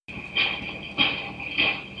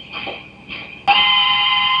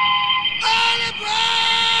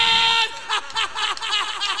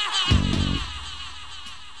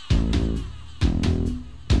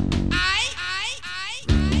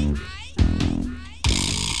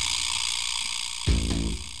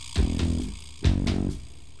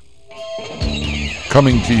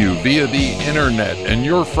Coming to you via the internet and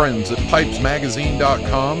your friends at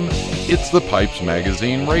PipesMagazine.com, it's the Pipes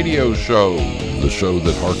Magazine Radio Show. The show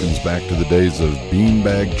that harkens back to the days of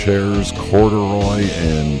beanbag chairs, corduroy,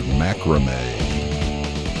 and macrame.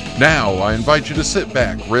 Now, I invite you to sit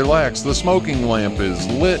back, relax, the smoking lamp is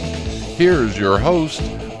lit. Here's your host,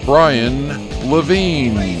 Brian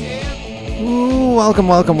Levine. Ooh, welcome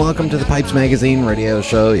to the Pipes Magazine Radio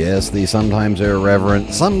Show. Yes, the sometimes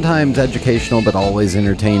irreverent, sometimes educational, but always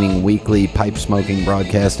entertaining weekly pipe smoking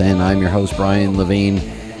broadcast. And I'm your host, Brian Levine,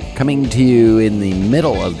 coming to you in the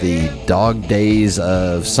middle of the dog days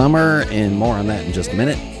of summer, and more on that in just a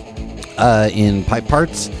minute. In Pipe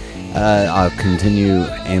Parts, I'll continue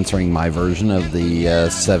answering my version of the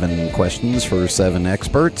 7 questions for 7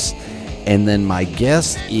 experts. And then my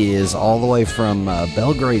guest is all the way from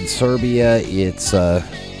Belgrade, Serbia. It's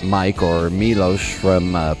Mike, or Milos,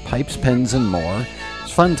 from Pipes, Pens, and More.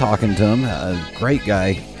 It's fun talking to him. A great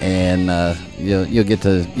guy, and you'll get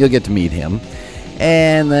to meet him.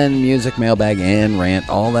 And then music, mailbag, and rant,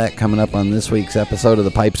 all that coming up on this week's episode of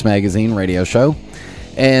the Pipes Magazine Radio Show.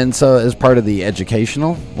 And so, as part of the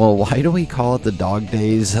educational, well, why do we call it the dog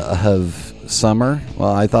days of summer?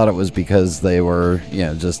 Well, I thought it was because they were,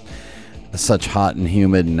 just such hot and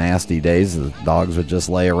humid and nasty days the dogs would just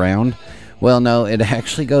lay around. Well, no, it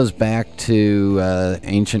actually goes back to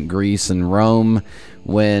ancient Greece and Rome,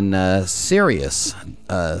 when Sirius,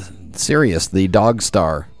 the dog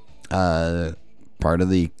star, part of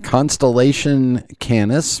the constellation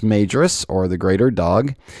Canis Majoris, or the greater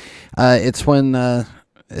dog, it's when the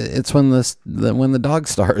dog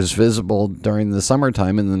star is visible during the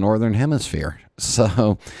summertime in the northern hemisphere.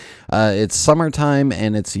 So it's summertime,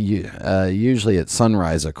 and it's usually at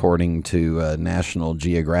sunrise, according to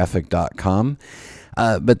nationalgeographic.com.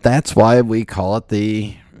 But that's why we call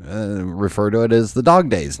it refer to it as the dog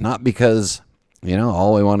days. Not because,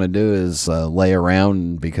 all we want to do is lay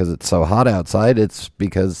around because it's so hot outside. It's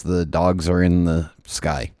because the dogs are in the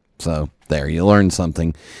sky. So there, you learn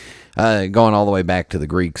something. Going all the way back to the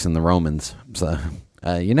Greeks and the Romans. So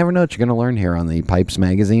you never know what you're going to learn here on the Pipes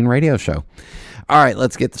Magazine Radio Show. All right,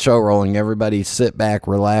 let's get the show rolling. Everybody sit back,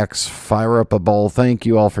 relax, fire up a bowl. Thank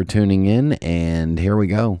you all for tuning in, and here we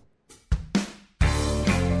go.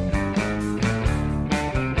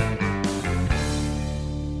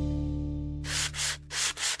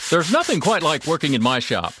 There's nothing quite like working in my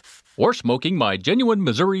shop or smoking my genuine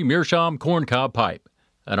Missouri Meerschaum corncob pipe,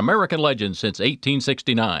 an American legend since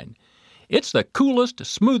 1869. It's the coolest,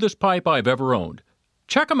 smoothest pipe I've ever owned.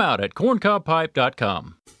 Check them out at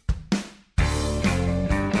corncobpipe.com.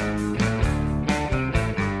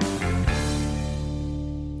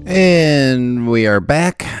 And we are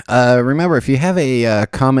back. Remember, if you have a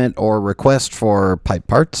comment or request for pipe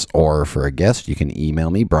parts or for a guest, you can email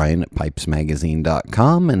me, Brian at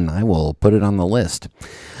PipesMagazine.com, and I will put it on the list.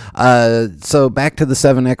 So back to the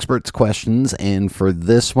 7 experts questions, and for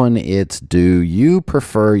this one, it's: do you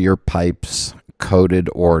prefer your pipes coated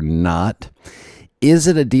or not? Is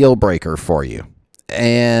it a deal breaker for you?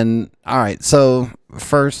 And all right, so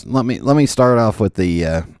first, let me start off with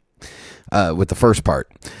the first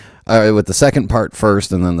part. With the second part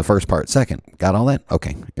first, and then the first part second. Got all that?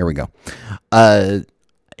 Okay, here we go.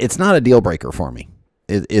 It's not a deal breaker for me.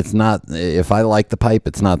 It's not. If I like the pipe,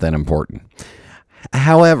 it's not that important.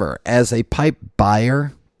 However, as a pipe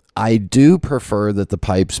buyer, I do prefer that the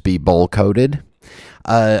pipes be bowl coated.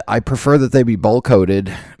 I prefer that they be bowl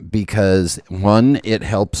coated because, one, it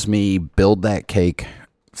helps me build that cake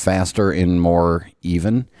faster and more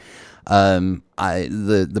even.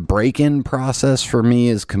 The break-in process for me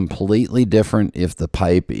is completely different if the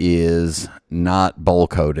pipe is not bowl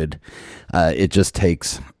coated. It just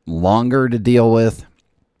takes longer to deal with.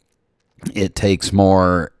 It takes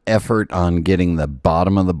more effort on getting the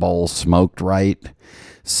bottom of the bowl smoked right.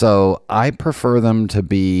 So I prefer them to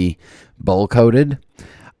be bowl coated.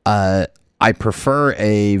 I prefer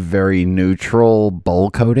a very neutral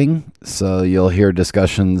bowl coating, so you'll hear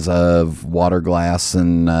discussions of water glass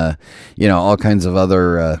and all kinds of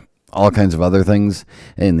other things.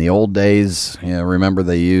 In the old days, remember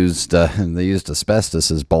they used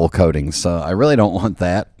asbestos as bowl coating, so I really don't want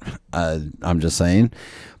that. I'm just saying,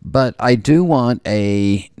 but I do want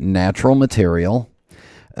a natural material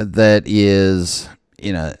that is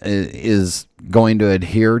going to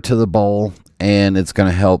adhere to the bowl. And it's going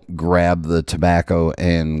to help grab the tobacco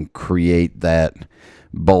and create that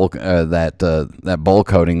bowl bowl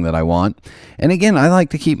coating that I want. And again, I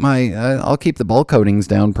like to keep I'll keep the bowl coatings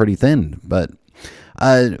down pretty thin. But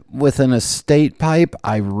with an estate pipe,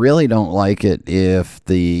 I really don't like it if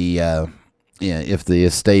the if the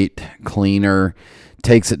estate cleaner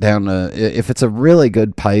takes it down to, if it's a really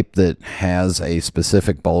good pipe that has a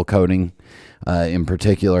specific bowl coating, in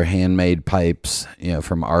particular handmade pipes,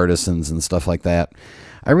 from artisans and stuff like that,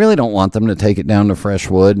 I really don't want them to take it down to fresh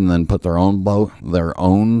wood and then put their own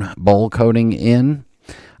bowl coating in.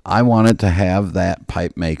 I want it to have that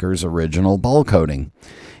pipe maker's original bowl coating.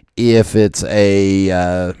 If it's maybe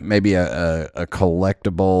a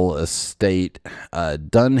collectible estate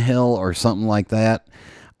Dunhill or something like that,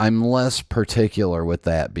 I'm less particular with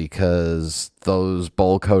that, because those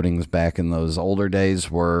bowl coatings back in those older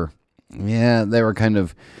days were, they were kind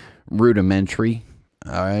of rudimentary.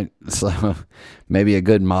 All right, so maybe a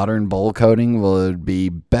good modern bowl coating would be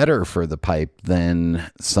better for the pipe than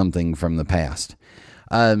something from the past.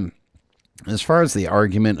 As far as the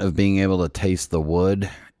argument of being able to taste the wood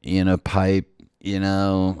in a pipe,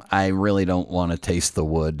 I really don't want to taste the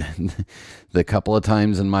wood. The couple of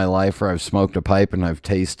times in my life where I've smoked a pipe and I've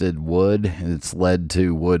tasted wood, it's led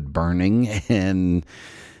to wood burning and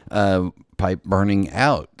pipe burning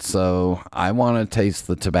out. So I want to taste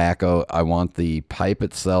the tobacco. I want the pipe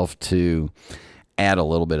itself to add a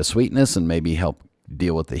little bit of sweetness and maybe help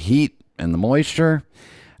deal with the heat and the moisture.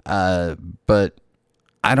 But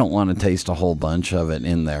I don't want to taste a whole bunch of it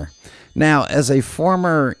in there. Now, as a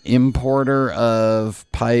former importer of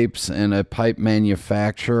pipes and a pipe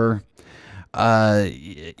manufacturer,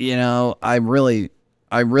 I really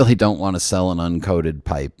don't want to sell an uncoated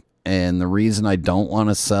pipe. And the reason I don't want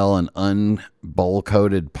to sell an unbowl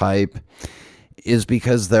coated pipe is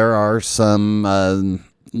because there are some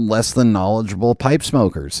less than knowledgeable pipe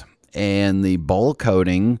smokers, and the bowl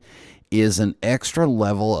coating is an extra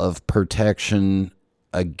level of protection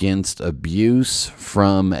against abuse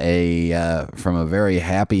from a very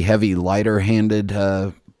happy, heavy, lighter-handed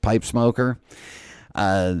pipe smoker.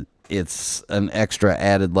 It's an extra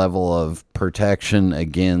added level of protection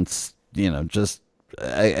against, even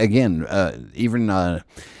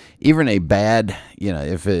a bad,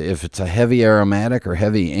 if it's a heavy aromatic or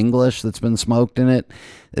heavy English that's been smoked in it,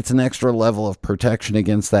 it's an extra level of protection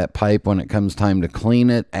against that pipe when it comes time to clean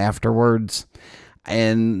it afterwards.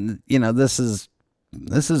 And,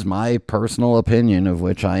 this is my personal opinion, of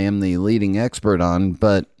which I am the leading expert on.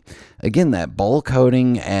 But again, that bowl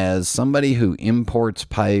coating, as somebody who imported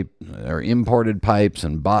pipes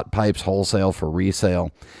and bought pipes wholesale for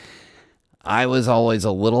resale, I was always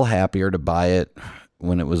a little happier to buy it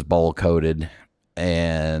when it was bowl coated,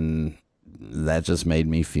 and that just made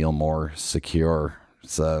me feel more secure.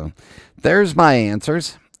 So there's my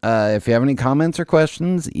answers. If you have any comments or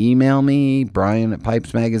questions, email me,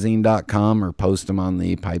 brian@pipesmagazine.com, or post them on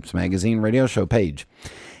the Pipes Magazine radio show page.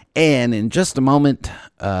 And in just a moment,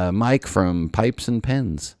 Mike from Pipes and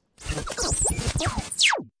Pens.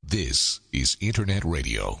 This is Internet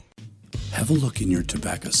Radio. Have a look in your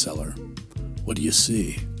tobacco cellar. What do you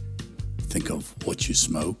see? Think of what you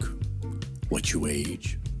smoke, what you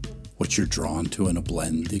age, what you're drawn to in a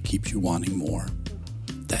blend that keeps you wanting more.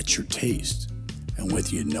 That's your taste. And whether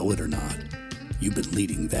you know it or not, you've been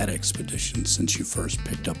leading that expedition since you first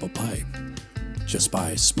picked up a pipe, just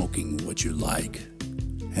by smoking what you like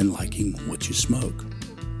and liking what you smoke.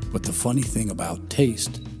 But the funny thing about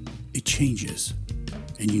taste, it changes,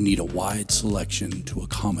 and you need a wide selection to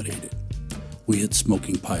accommodate it. We at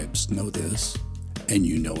Smoking Pipes know this, and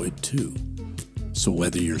you know it too. So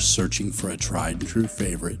whether you're searching for a tried and true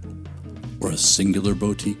favorite or a singular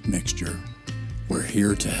boutique mixture, we're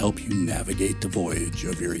here to help you navigate the voyage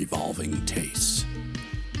of your evolving tastes.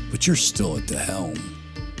 But you're still at the helm.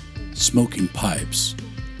 Smoking Pipes,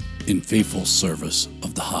 in faithful service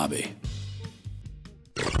of the hobby.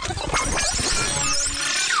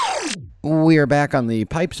 We are back on the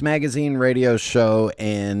Pipes Magazine radio show,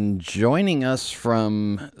 and joining us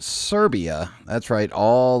from Serbia, that's right,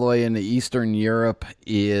 all the way into Eastern Europe,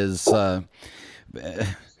 is...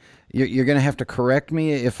 You're going to have to correct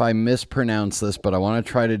me if I mispronounce this, but I want to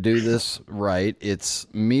try to do this right. It's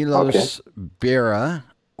Milos Beara,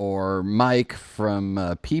 or Mike from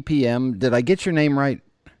PPM. Did I get your name right?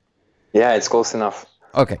 Yeah, it's close enough.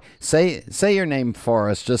 Okay. Say your name for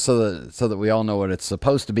us, just so that we all know what it's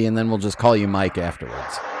supposed to be, and then we'll just call you Mike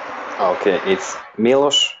afterwards. Okay, it's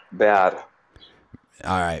Milos Beara.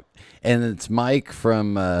 All right. And it's Mike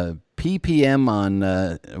from PPM on,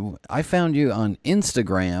 I found you on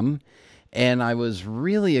Instagram, and I was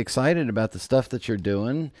really excited about the stuff that you're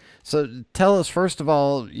doing. So tell us, first of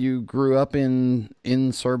all, you grew up in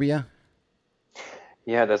Serbia?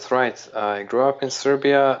 Yeah, that's right. I grew up in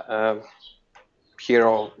Serbia, here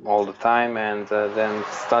all the time, and then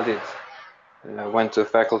studied, went to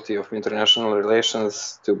Faculty of International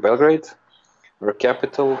Relations to Belgrade. our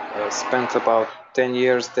capital. Spent about 10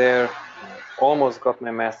 years there. Almost got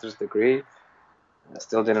my master's degree. I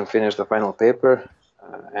still didn't finish the final paper.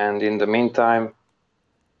 And in the meantime,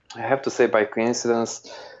 I have to say by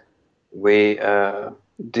coincidence, we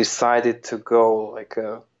decided to go like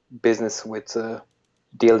a business with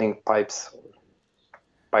dealing pipes,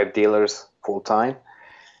 pipe dealers full time.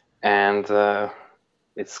 And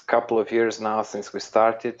it's a couple of years now since we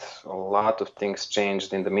started. A lot of things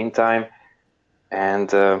changed in the meantime.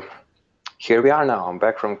 And here we are now. I'm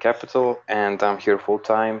back from Capital and I'm here full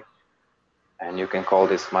time. And you can call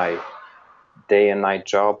this my day and night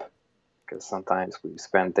job, because sometimes we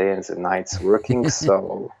spend days and nights working.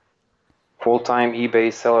 So full-time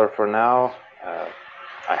eBay seller for now.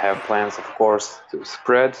 I have plans, of course, to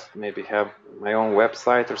spread, maybe have my own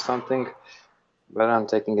website or something, but I'm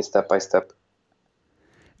taking it step by step.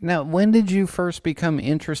 Now, when did you first become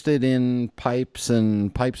interested in pipes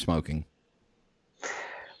and pipe smoking?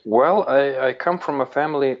 Well, I come from a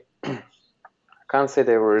family, I can't say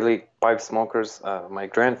they were really pipe smokers. My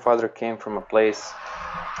grandfather came from a place,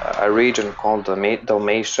 a region called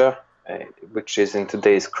Dalmatia, which is in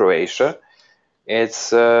today's Croatia. It's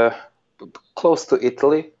close to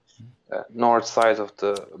Italy, north side of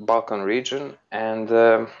the Balkan region.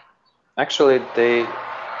 And actually they,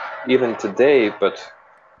 even today, but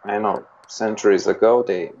I know centuries ago,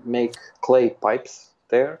 they make clay pipes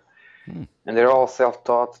there. And they're all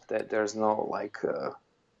self-taught, that there's no like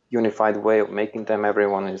unified way of making them.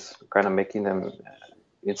 Everyone is kind of making them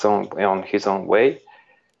on his own way.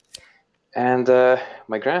 And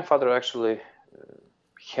my grandfather actually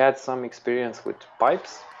had some experience with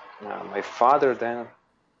pipes. My father then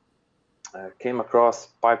came across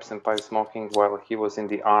pipes and pipe smoking while he was in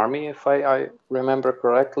the army, if I remember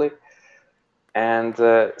correctly. And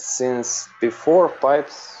since before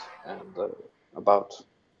pipes, and about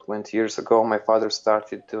 20 years ago, my father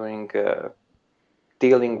started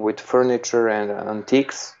dealing with furniture and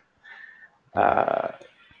antiques.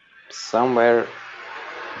 Somewhere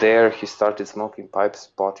there he started smoking pipes,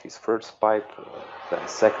 bought his first pipe, the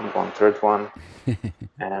second one, third one,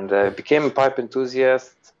 and became a pipe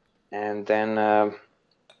enthusiast. And then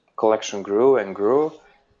collection grew and grew.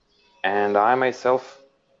 And I myself,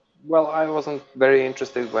 well, I wasn't very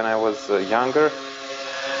interested when I was younger,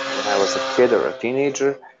 when I was a kid or a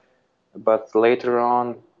teenager. But later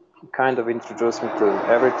on, he kind of introduced me to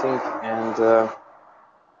everything. And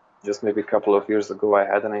just maybe a couple of years ago, I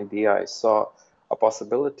had an idea. I saw a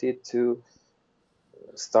possibility to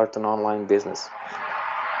start an online business.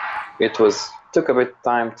 It took a bit of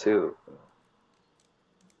time to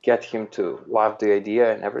get him to love the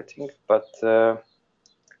idea and everything, but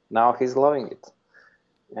now he's loving it.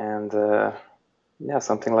 And yeah,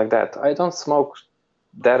 something like that. I don't smoke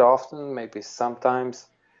that often, maybe sometimes.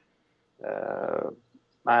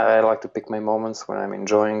 I like to pick my moments when I'm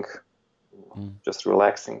enjoying, just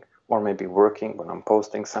relaxing, or maybe working when I'm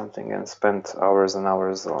posting something, and spend hours and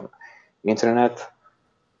hours on internet.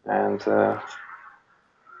 And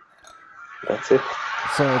that's it.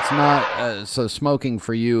 So it's not. So smoking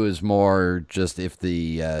for you is more just if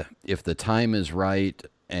the time is right,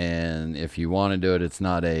 and if you want to do it, it's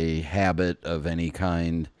not a habit of any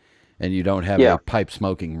kind, and you don't have a pipe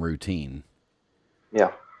smoking routine.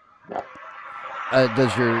 Yeah.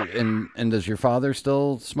 Does your father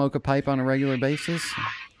still smoke a pipe on a regular basis?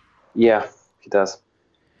 Yeah, he does.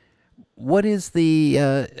 What is the?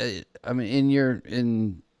 I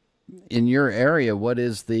mean, in your area, what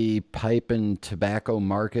is the pipe and tobacco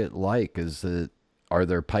market like? Are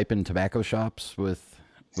there pipe and tobacco shops with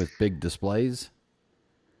big displays?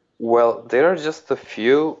 Well, there are just a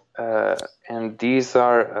few, and these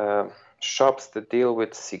are shops that deal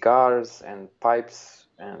with cigars and pipes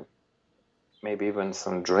and maybe even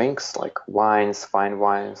some drinks like wines, fine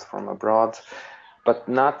wines from abroad, but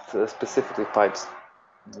not specifically pipes.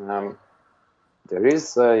 There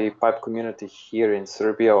is a pipe community here in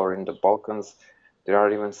Serbia or in the Balkans. There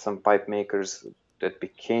are even some pipe makers that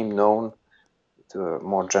became known to a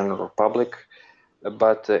more general public,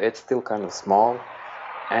 but it's still kind of small.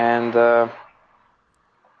 And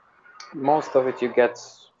most of it you get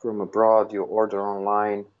from abroad. You order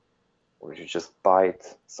online, or you just buy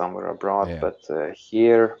it somewhere abroad. Yeah. But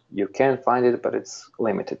here you can find it, but it's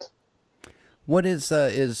limited. What is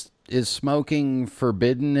smoking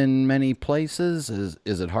forbidden in many places?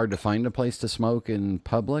 Is it hard to find a place to smoke in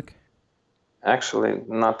public? Actually,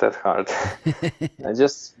 not that hard.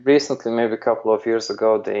 Just recently, maybe a couple of years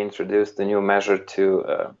ago, they introduced a new measure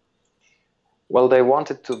to, they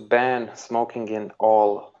wanted to ban smoking in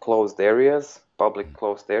all closed areas, public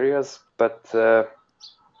closed areas, but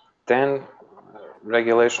then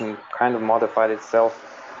regulation kind of modified itself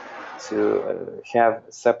to have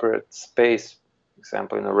separate space, for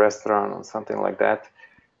example, in a restaurant or something like that,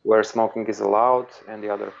 where smoking is allowed, and the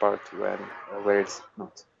other part where it's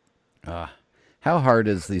not. How hard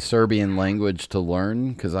is the Serbian language to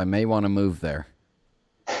learn? Because I may want to move there.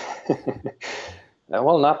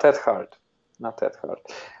 Well, not that hard. Not that hard.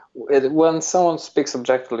 When someone speaks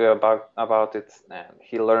objectively about it, and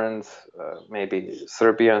he learned maybe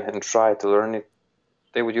Serbian and tried to learn it,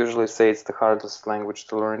 they would usually say it's the hardest language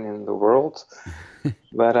to learn in the world.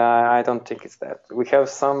 But I don't think it's that. We have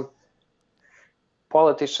some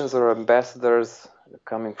politicians or ambassadors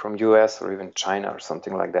coming from US or even China or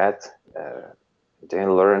something like that. They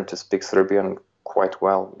learn to speak Serbian quite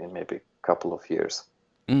well in maybe a couple of years.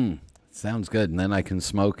 Sounds good. And then I can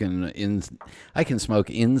smoke I can smoke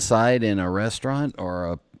inside in a restaurant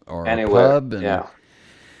or Anywhere, a pub. yeah.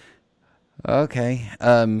 Okay.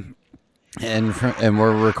 And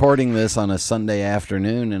we're recording this on a Sunday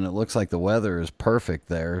afternoon, and it looks like the weather is perfect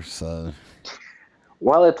there. So,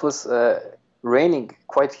 well, it was raining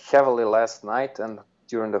quite heavily last night, and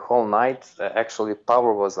during the whole night, actually,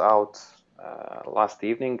 power was out last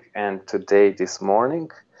evening, and today, this morning,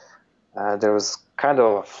 there was kind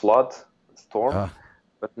of a flood storm,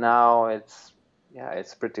 but now it's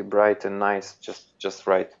pretty bright and nice, just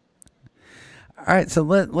right. All right, so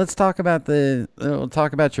let's talk about we'll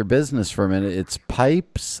talk about your business for a minute. It's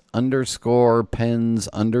pipes_pens_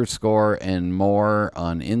 and more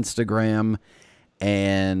on Instagram,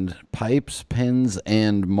 and pipes, pens,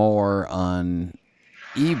 and more on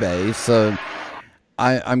eBay. So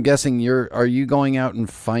I'm guessing are you going out and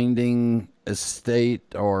finding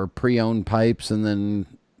estate or pre-owned pipes and then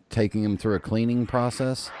taking them through a cleaning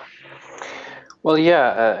process? Well,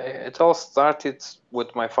 yeah, it all started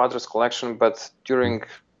with my father's collection, but during,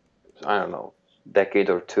 I don't know, decade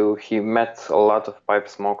or two, he met a lot of pipe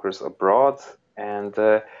smokers abroad, and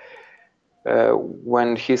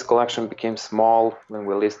when his collection became small, when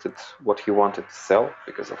we listed what he wanted to sell,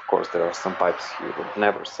 because of course there are some pipes he would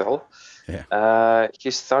never sell, he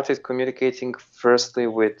started communicating firstly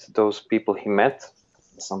with those people he met,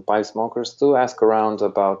 some pipe smokers, to ask around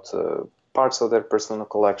about parts of their personal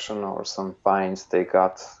collection or some finds they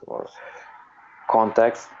got or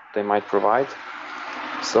contacts they might provide.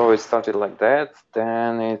 So it started like that.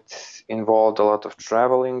 Then it involved a lot of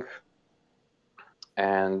traveling,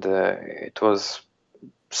 and it was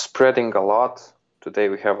spreading a lot. Today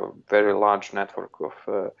we have a very large network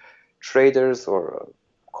of traders or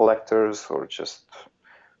collectors or just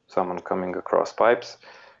someone coming across pipes,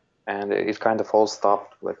 and it kind of all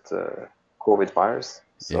stopped with COVID virus.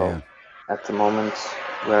 So at the moment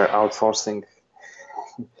we're outsourcing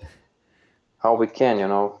how we can,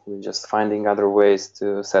 we're just finding other ways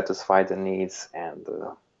to satisfy the needs and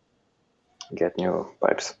get new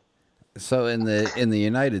pipes. So in the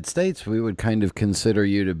United States, we would kind of consider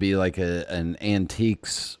you to be like an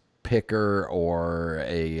antiques picker or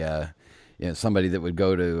somebody that would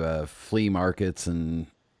go to flea markets and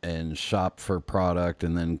shop for product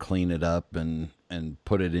and then clean it up and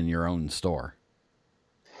put it in your own store.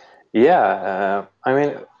 Yeah, I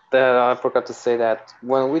mean, I forgot to say that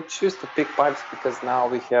when we choose to pick pipes, because now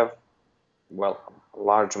we have, a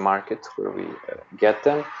large market where we get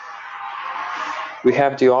them, we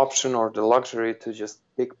have the option or the luxury to just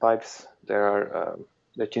pick pipes that are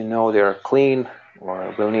they are clean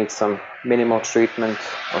or will need some minimal treatment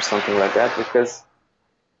or something like that. Because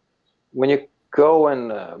when you go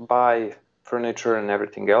and buy furniture and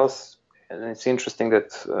everything else, and it's interesting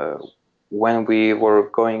that when we were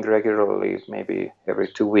going regularly, maybe every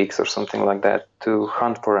 2 weeks or something like that, to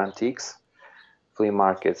hunt for antiques, flea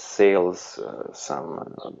markets, sales,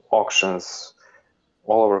 some auctions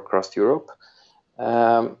all over across Europe,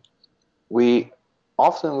 we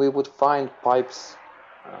would find pipes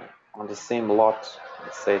on the same lot,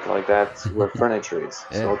 let's say it like that, where furniture is.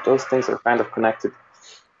 Yeah. So those things are kind of connected.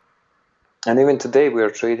 And even today we are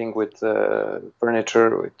trading with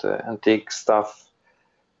furniture, with antique stuff,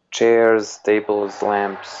 chairs, tables,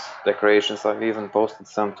 lamps, decorations. I've even posted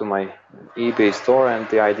some to my eBay store, and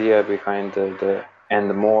the idea behind the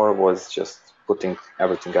and more was just putting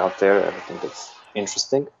everything out there, everything that's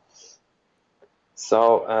interesting.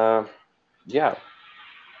 So,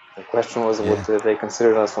 the question was, would they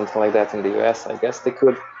consider us something like that in the US? I guess they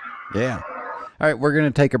could. Yeah. All right, we're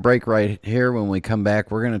going to take a break right here. When we come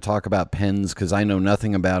back, we're going to talk about pens because I know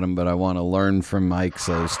nothing about them, but I want to learn from Mike.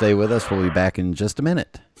 So stay with us. We'll be back in just a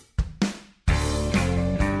minute.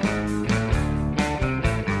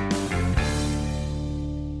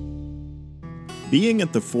 Being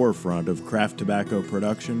at the forefront of craft tobacco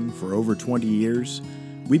production for over 20 years,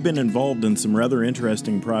 We've been involved in some rather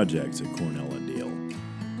interesting projects at Cornell & Deal.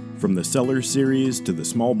 From the Cellar Series to the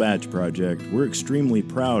Small Batch Project, we're extremely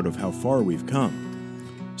proud of how far we've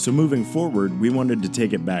come. So moving forward, we wanted to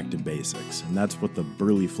take it back to basics, and that's what the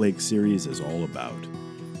Burley Flake series is all about.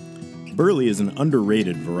 Burley is an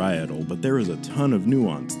underrated varietal, but there is a ton of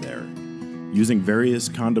nuance there. Using various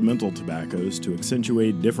condimental tobaccos to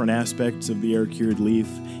accentuate different aspects of the air-cured leaf,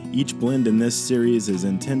 each blend in this series is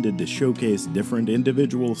intended to showcase different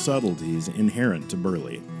individual subtleties inherent to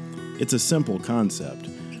Burley. It's a simple concept,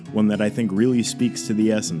 one that I think really speaks to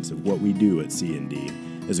the essence of what we do at C&D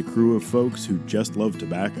as a crew of folks who just love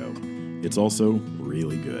tobacco. It's also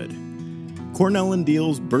really good. Cornell &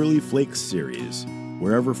 Deal's Burley Flakes series,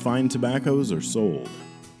 wherever fine tobaccos are sold.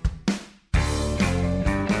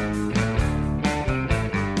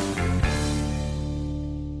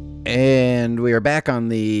 And we are back on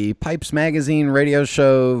the Pipes Magazine radio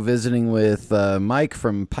show, visiting with Mike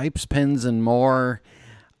from Pipes, Pens, and More.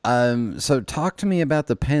 So talk to me about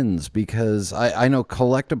the pens, because I know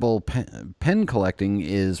collectible pen collecting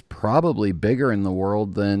is probably bigger in the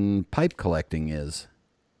world than pipe collecting is.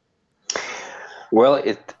 Well,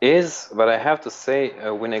 it is, but I have to say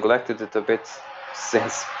we neglected it a bit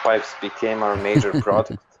since pipes became our major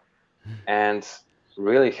product, and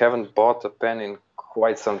really haven't bought a pen in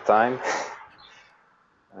quite some time.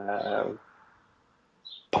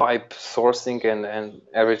 Pipe sourcing and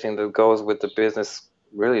everything that goes with the business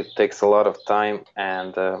really takes a lot of time,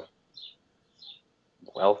 and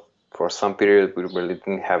well, for some period we really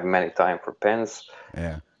didn't have many time for pens.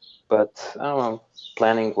 Yeah. But I don't know,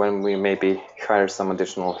 planning when we maybe hire some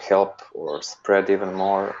additional help or spread even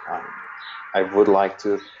more. I would like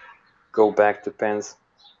to go back to pens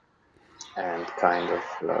and kind of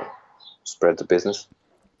spread the business.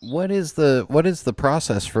 What is the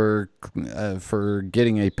process for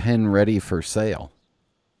getting a pen ready for sale?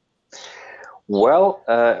 Well,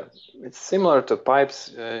 it's similar to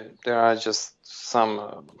pipes. There are just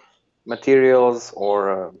some materials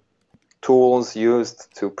or tools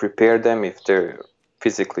used to prepare them if they're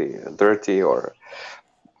physically dirty or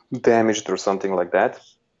damaged or something like that.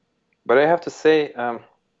 But I have to say,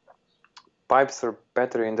 pipes are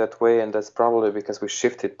better in that way, and that's probably because we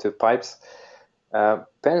shifted to pipes.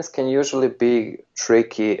 Pens can usually be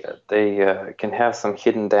tricky. They can have some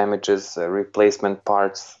hidden damages, replacement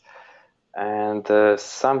parts, and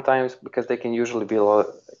sometimes, because they can usually be a lot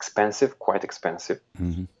expensive, quite expensive,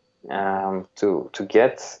 to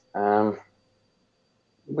get.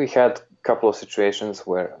 We had a couple of situations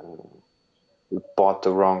where we bought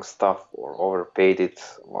the wrong stuff or overpaid it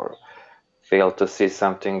or failed to see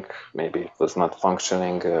something. Maybe it was not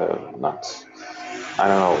functioning,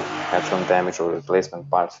 had some damage or replacement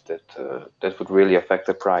parts that would really affect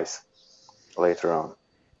the price later on.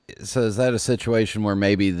 So is that a situation where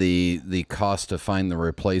maybe the cost to find the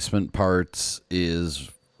replacement parts is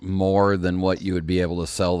more than what you would be able to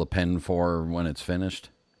sell the pen for when it's finished?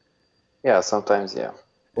 Yeah, sometimes, yeah.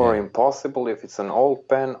 Or impossible if it's an old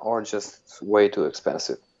pen, or just way too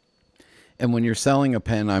expensive. And when you're selling a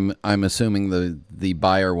pen, I'm assuming the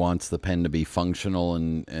buyer wants the pen to be functional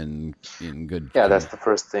and in good. Yeah, that's the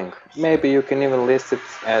first thing. Maybe you can even list it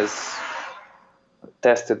as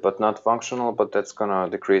tested but not functional, but that's gonna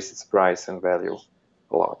decrease its price and value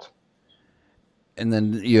a lot. And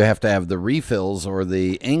then you have to have the refills or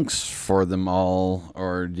the inks for them all,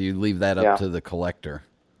 or do you leave that up to the collector?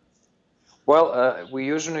 Well, we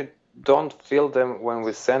usually don't fill them when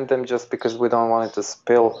we send them, just because we don't want it to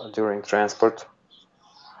spill during transport.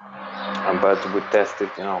 But we test it,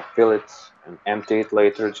 fill it and empty it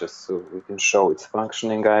later, just so we can show it's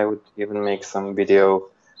functioning. I would even make some video,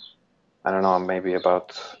 maybe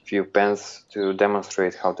about a few pens to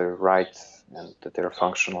demonstrate how they're right and that they're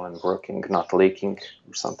functional and working, not leaking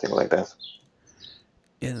or something like that.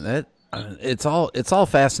 Yeah, it's all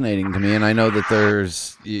fascinating to me, and I know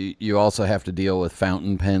that you also have to deal with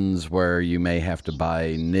fountain pens where you may have to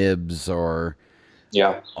buy nibs or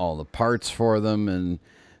all the parts for them,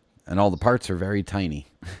 and all the parts are very tiny.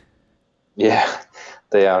 Yeah,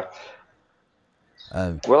 they are.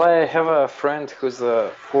 Well, I have a friend who's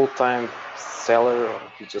a full-time seller.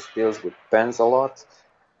 He just deals with pens a lot,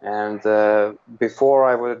 and before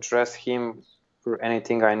I would address him for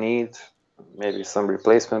anything I need, maybe some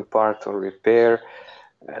replacement part or repair.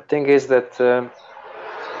 The thing is that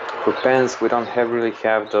for pens we don't really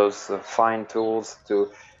have those fine tools to.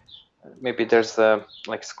 Maybe there's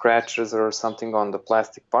like scratches or something on the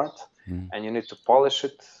plastic part, and you need to polish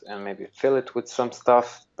it and maybe fill it with some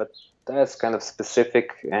stuff. But that's kind of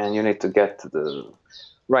specific, and you need to get the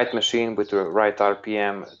right machine with the right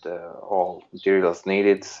RPM, all materials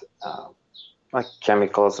needed. like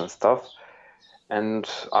chemicals and stuff, and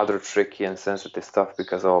other tricky and sensitive stuff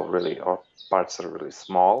because our parts are really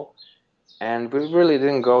small. And we really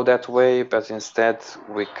didn't go that way, but instead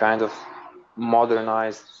we kind of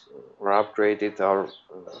modernized or upgraded our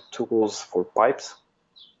tools for pipes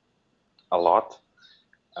a lot.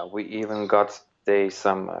 We even got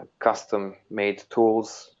some custom-made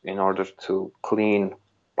tools in order to clean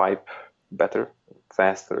pipe better,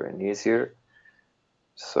 faster, and easier.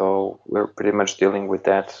 So we're pretty much dealing with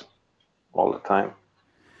that all the time.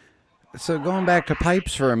 So going back to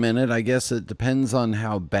pipes for a minute, I guess it depends on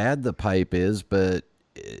how bad the pipe is, but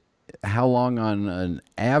how long on an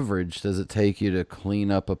average does it take you to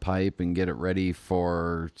clean up a pipe and get it ready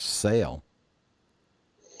for sale?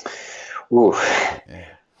 Ooh,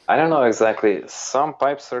 I don't know exactly. Some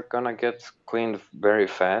pipes are gonna get cleaned very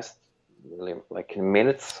fast, really like in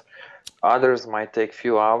minutes. Others might take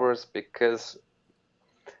few hours because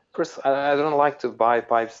first, I don't like to buy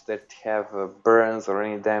pipes that have burns or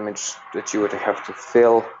any damage that you would have to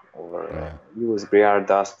fill or use Beara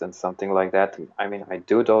dust and something like that. I mean, I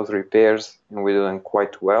do those repairs and we do them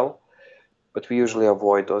quite well, but we usually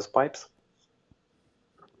avoid those pipes.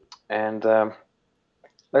 And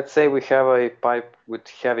let's say we have a pipe with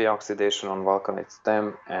heavy oxidation on vulcanite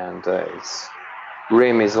stem and its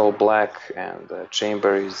rim is all black and the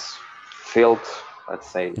chamber is filled, let's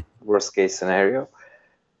say worst case scenario.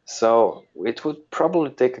 So it would probably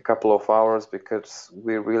take a couple of hours because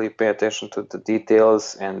we really pay attention to the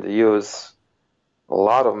details and use a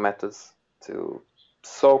lot of methods to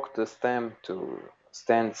soak the stem, to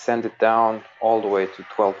sand it down all the way to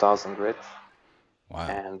 12,000 grit. Wow.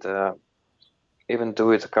 And even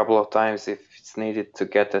do it a couple of times if it's needed to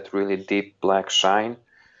get that really deep black shine.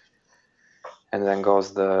 And then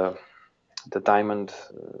goes the diamond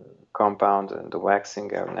compound and the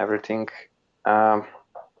waxing and everything.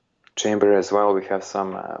 Chamber as well, we have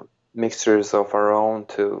some mixtures of our own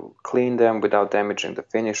to clean them without damaging the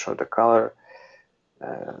finish or the color,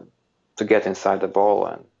 to get inside the bowl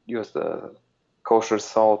and use the kosher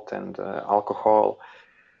salt and alcohol,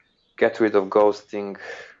 get rid of ghosting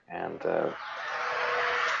and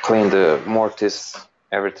clean the mortise,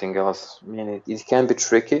 everything else. I mean, it can be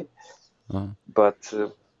tricky, but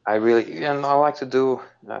I like to do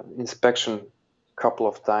inspection couple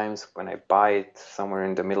of times when I buy it somewhere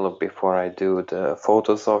in the middle of before I do the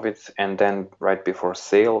photos of it and then right before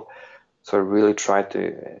sale. So I really try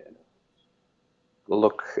to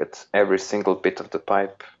look at every single bit of the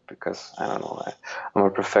pipe because I don't know, I'm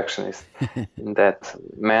a perfectionist in that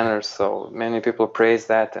manner. So many people praise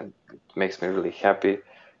that and it makes me really happy.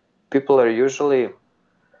 People are usually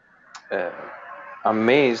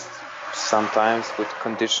amazed sometimes with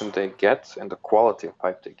condition they get and the quality of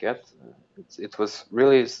pipe they get. It was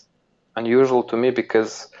really unusual to me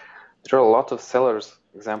because there are a lot of sellers,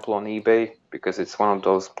 example on eBay, because it's one of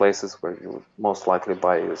those places where you would most likely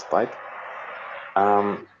buy a used pipe.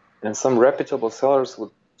 And some reputable sellers would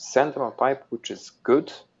send them a pipe which is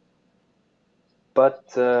good,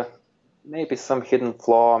 but maybe some hidden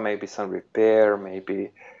flaw, maybe some repair,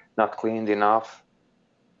 maybe not cleaned enough.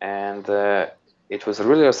 And it was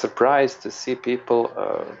really a surprise to see people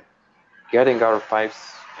getting our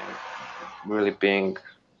pipes and really being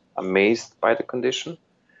amazed by the condition,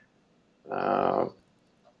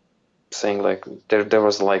 saying like there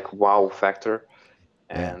was like wow factor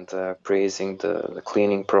and praising the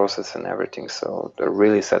cleaning process and everything. So they're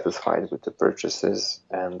really satisfied with the purchases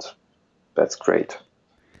and that's great.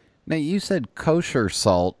 Now you said kosher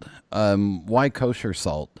salt. Why kosher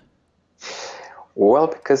salt? Well,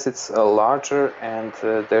 because it's larger and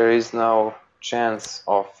there is no chance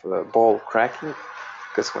of bowl cracking.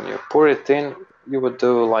 Because when you pour it in, you would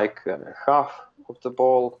do like half of the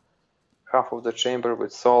bowl, half of the chamber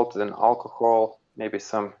with salt, then alcohol, maybe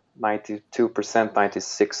some 92%,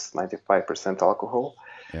 96, 95% alcohol.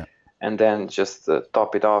 Yeah. And then just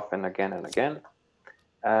top it off and again and again.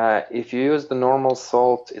 If you use the normal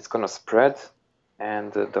salt, it's going to spread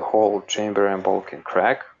and the whole chamber and bowl can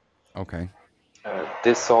crack. Okay.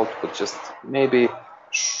 This salt would just maybe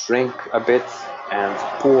shrink a bit and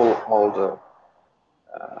pull all the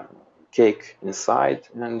cake inside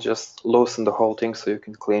and just loosen the whole thing so you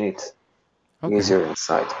can clean it easier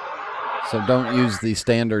inside. So don't use the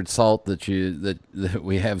standard salt that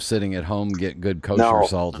we have sitting at home. Get good kosher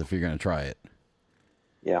salt if you're going to try it.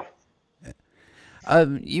 Yeah.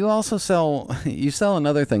 You also sell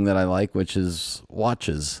another thing that I like, which is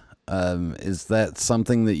watches. Is that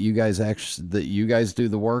something that you guys do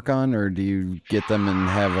the work on, or do you get them and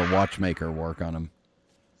have a watchmaker work on them?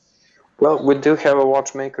 Well, we do have a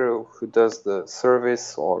watchmaker who does the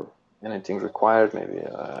service or anything required, maybe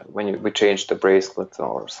when we change the bracelet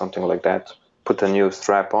or something like that, put a new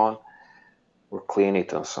strap on or clean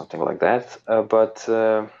it or something like that. But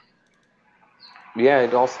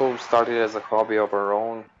it also started as a hobby of our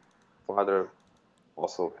own. Father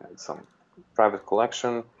also had some private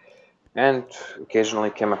collection and occasionally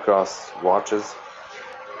came across watches.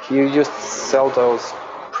 He used to sell those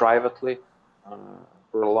privately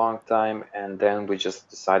for a long time, and then we just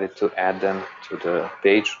decided to add them to the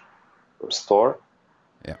page or store.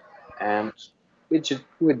 Yeah. And we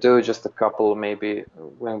do just a couple, maybe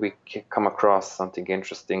when we come across something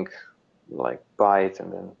interesting, like buy it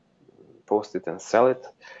and then post it and sell it,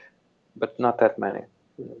 but not that many.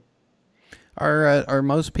 Are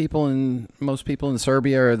most people in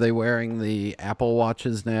Serbia, are they wearing the Apple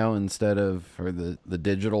watches now instead of, or the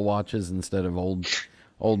digital watches instead of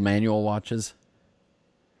old manual watches?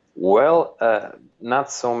 Well,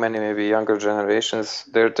 not so many, maybe younger generations.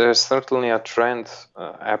 There's certainly a trend,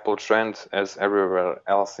 Apple trend, as everywhere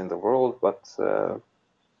else in the world, but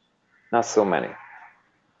not so many.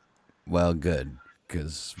 Well, good,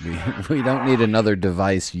 because we don't need another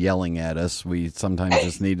device yelling at us. We sometimes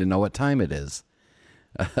just need to know what time it is.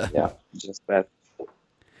 Yeah, just that.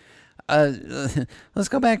 Let's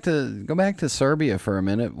go back to Serbia for a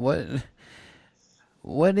minute.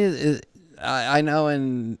 What is I know,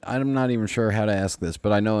 and I'm not even sure how to ask this,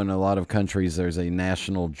 but I know in a lot of countries there's a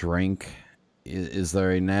national drink. Is there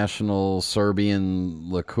a national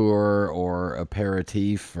Serbian liqueur or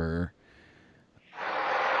aperitif or?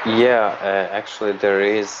 Yeah, actually there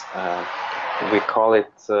is. We call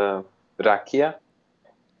it rakia.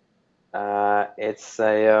 It's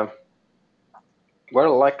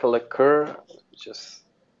like a liqueur.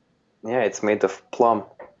 It's made of plum.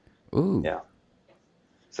 Ooh. Yeah.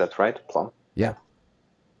 Is that right? Plum? Yeah.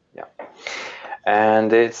 Yeah.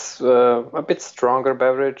 And it's a bit stronger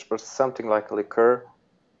beverage, but something like a liqueur.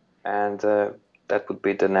 And that would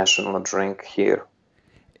be the national drink here.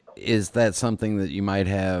 Is that something that you might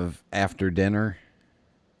have after dinner?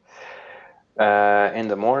 In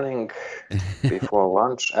the morning, before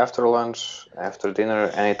lunch, after dinner,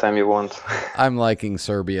 anytime you want. I'm liking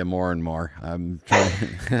Serbia more and more. I'm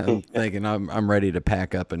thinking I'm ready to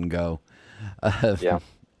pack up and go. Yeah.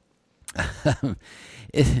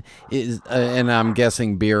 And I'm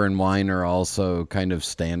guessing beer and wine are also kind of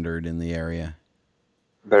standard in the area.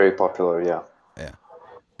 Very popular, yeah. Yeah,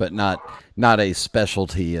 but not a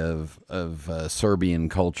specialty of Serbian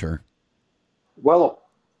culture. Well,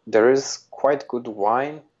 there is quite good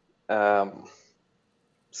wine,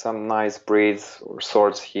 some nice breeds or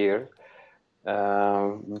sorts here.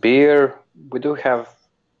 Beer, we do have,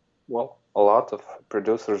 a lot of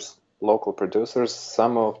producers, local producers.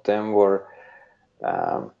 Some of them were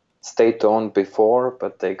state-owned before,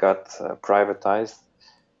 but they got privatized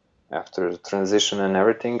after the transition and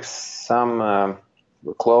everything. Some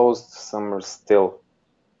were closed, some are still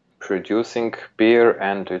producing beer,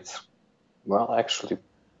 and it's, actually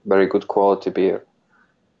very good quality beer.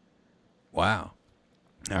 Wow.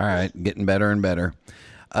 All right, getting better and better.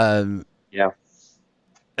 Yeah.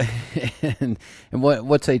 and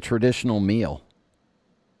what's a traditional meal?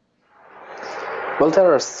 Well,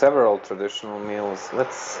 there are several traditional meals.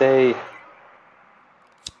 Let's say,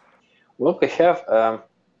 we have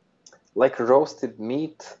like roasted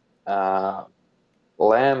meat,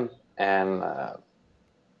 lamb, and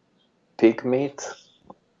pig meat.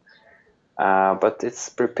 But it's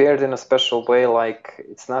prepared in a special way, like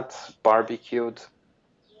it's not barbecued.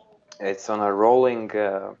 It's on a rolling...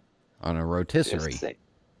 on a rotisserie.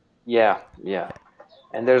 Yeah.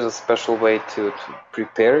 And there's a special way to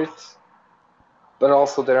prepare it. But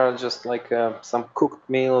also there are just like some cooked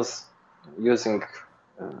meals using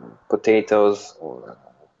potatoes or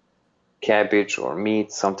cabbage or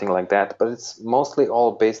meat, something like that. But it's mostly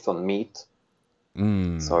all based on meat.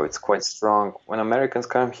 So it's quite strong. When Americans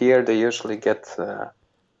come here, they usually get a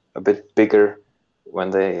bit bigger when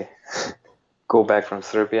they go back from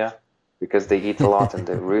Serbia, because they eat a lot and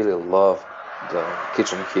they really love the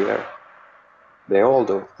kitchen here. They all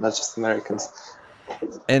do, not just Americans.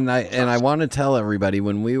 And I want to tell everybody,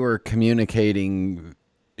 when we were communicating,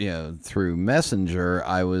 through Messenger,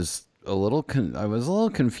 I was a little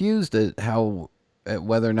confused at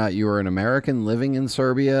whether or not you were an American living in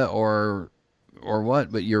Serbia or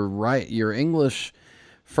what. But you're right. Your English,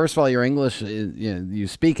 first of all, your English is, you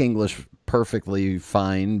speak English perfectly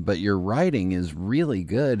fine, but your writing is really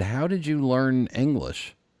good. How did you learn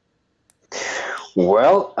English?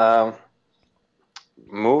 Well,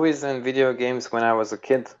 movies and video games when I was a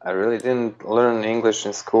kid. I really didn't learn English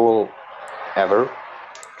in school ever,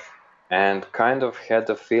 and kind of had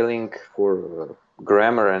a feeling for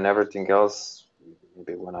grammar and everything else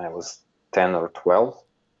maybe when I was 10 or 12.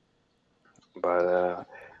 But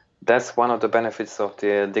that's one of the benefits of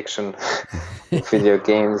the addiction to video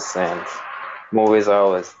games and movies. I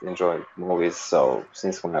always enjoyed movies, so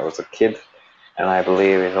since when I was a kid, and I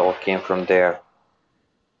believe it all came from there.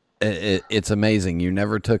 It's amazing. You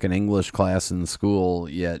never took an English class in school,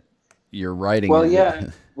 yet you're writing. Well,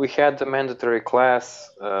 yeah, we had the mandatory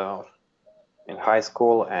class in high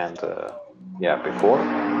school and before.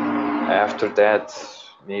 After that,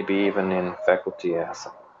 maybe even in faculty,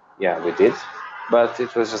 yeah, we did. But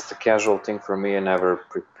it was just a casual thing for me. I never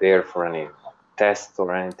prepared for any test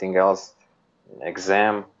or anything else,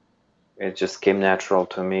 exam. It just came natural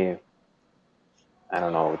to me. I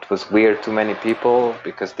don't know, it was weird to many people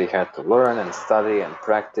because they had to learn and study and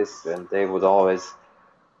practice, and they would always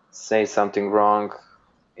say something wrong.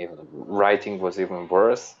 Even writing was even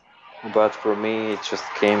worse. But for me, it just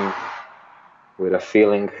came with a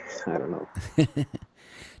feeling. I don't know.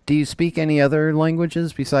 Do you speak any other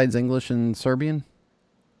languages besides English and Serbian?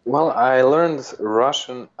 Well, I learned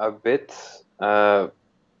Russian a bit.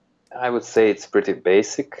 I would say it's pretty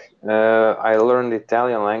basic. I learned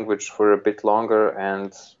Italian language for a bit longer,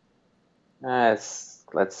 and let's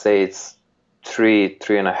say it's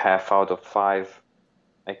 3.5 out of 5.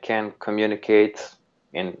 I can communicate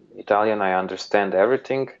in Italian. I understand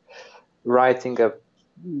everything. Writing a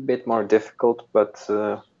bit more difficult, but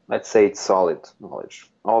let's say it's solid knowledge.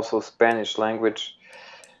 Also, Spanish language.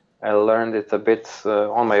 I learned it a bit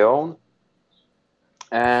on my own,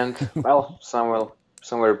 and well,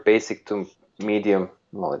 somewhere basic to medium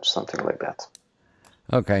knowledge, something like that.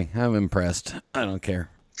 Okay, I'm impressed. I don't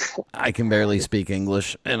care. I can barely speak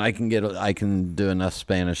English, and I can do enough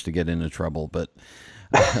Spanish to get into trouble. But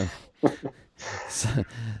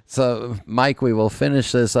so, Mike, we will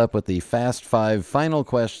finish this up with the Fast 5 final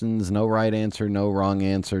questions. No right answer, no wrong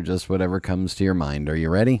answer, just whatever comes to your mind. Are you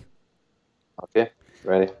ready? Okay,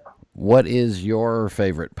 ready. What is your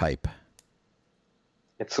favorite pipe?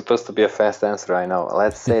 It's supposed to be a fast answer, I know.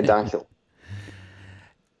 Let's say Dunhill.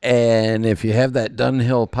 And if you have that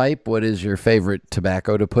Dunhill pipe, what is your favorite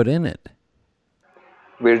tobacco to put in it?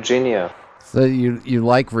 Virginia. So you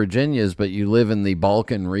like Virginias, but you live in the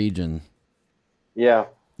Balkan region. Yeah.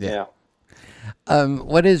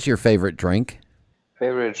 What is your favorite drink?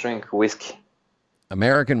 Favorite drink, whiskey.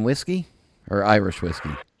 American whiskey or Irish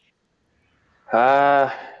whiskey?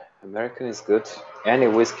 American is good. Any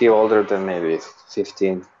whiskey older than maybe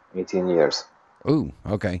 15, 18 years. Ooh,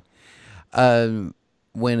 okay.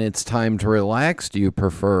 When it's time to relax, do you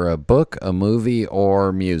prefer a book, a movie,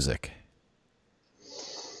 or music?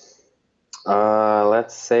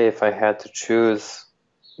 Let's say if I had to choose,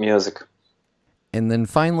 music. And then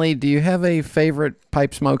finally, do you have a favorite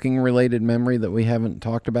pipe smoking related memory that we haven't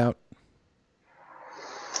talked about?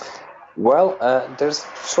 Well, there's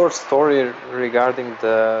a short story regarding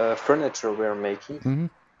the furniture we're making. Mm-hmm.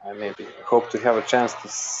 I maybe hope to have a chance to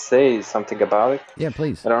say something about it. Yeah,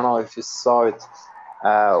 please. I don't know if you saw it.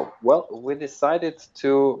 Well, we decided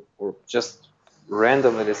to, or just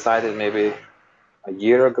randomly decided maybe a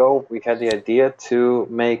year ago, we had the idea to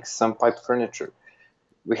make some pipe furniture.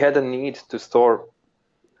 We had a need to store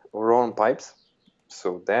our own pipes.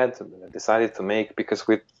 So that decided to make, because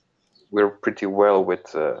we're pretty well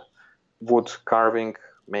with wood carving,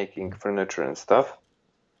 making furniture and stuff.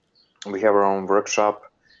 We have our own workshop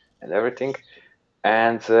and everything.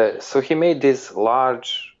 And so he made these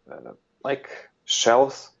large, like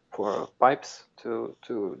shelves for pipes to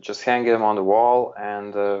just hang them on the wall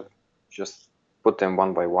and just put them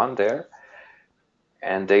one by one there.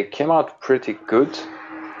 And they came out pretty good.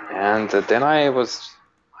 And then I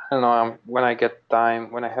don't know, when I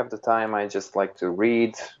have the time, I just like to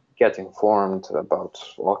read, get informed about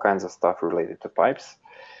all kinds of stuff related to pipes.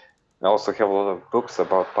 I also have a lot of books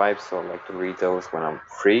about pipes, so I like to read those when I'm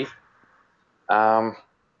free.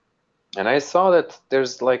 And I saw that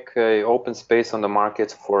there's like a open space on the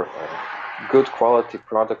market for good quality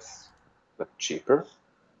products, but cheaper,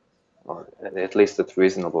 or at least at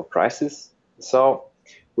reasonable prices. So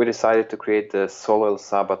we decided to create the Solo El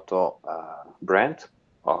Sabato brand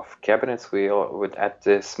of cabinets. At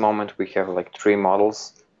this moment, we have like 3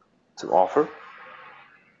 models to offer.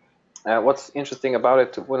 What's interesting about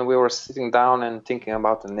it, when we were sitting down and thinking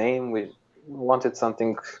about the name, we wanted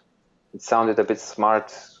something that sounded a bit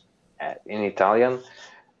smart in Italian,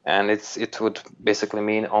 and it would basically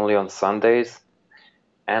mean only on Sundays.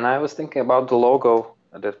 And I was thinking about the logo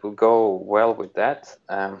that would go well with that.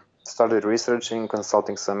 Started researching,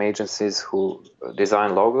 consulting some agencies who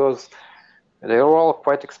design logos. They were all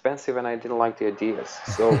quite expensive, and I didn't like the ideas.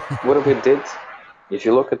 So what we did, if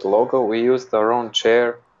you look at the logo, we used our own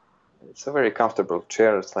chair. It's a very comfortable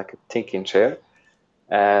chair. It's like a thinking chair.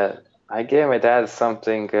 I gave my dad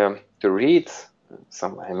something to read,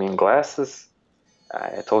 glasses.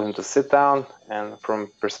 I told him to sit down and from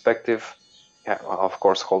perspective, of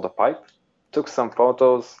course, hold a pipe. Took some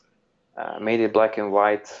photos, made it black and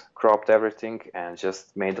white, cropped everything, and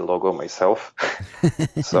just made the logo myself.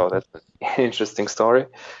 So that's an interesting story.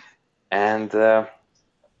 And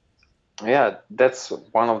that's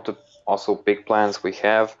one of the also big plans we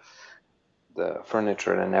have, the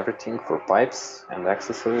furniture and everything for pipes and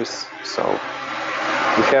accessories. So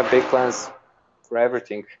we have big plans for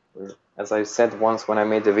everything. As I said once when I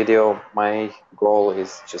made the video, my goal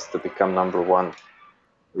is just to become #1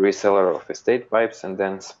 reseller of estate pipes and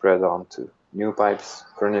then spread on to new pipes,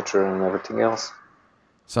 furniture, and everything else.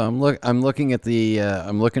 So I'm looking at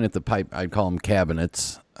the pipe. I'd call them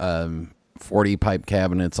cabinets. 40 pipe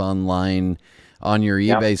cabinets online on your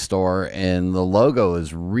eBay store, and the logo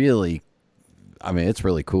is really, it's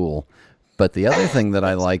really cool. But the other thing that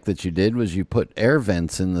I like that you did was you put air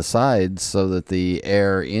vents in the sides so that the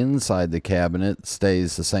air inside the cabinet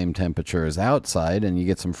stays the same temperature as outside, and you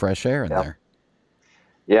get some fresh air in there.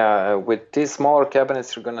 Yeah, with these smaller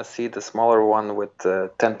cabinets, you're gonna see the smaller one with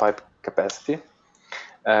 10 pipe capacity.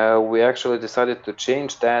 We actually decided to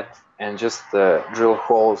change that and just drill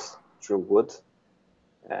holes through wood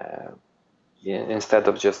instead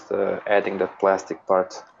of just adding that plastic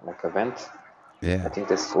part like a vent. Yeah, I think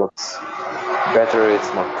this looks better.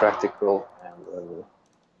 It's more practical and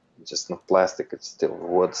just not plastic. It's still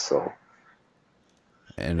wood, so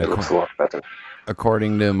and it looks a lot better.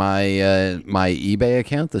 According to my my eBay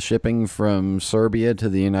account, the shipping from Serbia to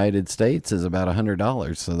the United States is about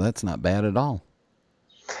 $100, so that's not bad at all.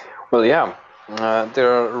 Well, yeah,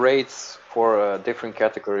 there are rates for different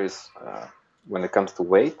categories when it comes to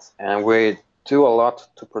weight, and we do a lot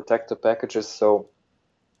to protect the packages. So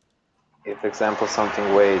if, for example,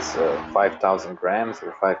 something weighs 5,000 grams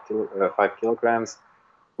or 5 kilograms,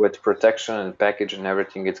 with protection and package and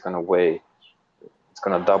everything, it's going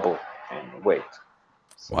to double in weight.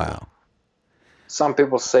 So wow. Some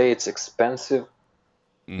people say it's expensive,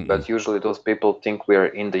 but usually those people think we're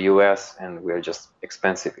in the US and we're just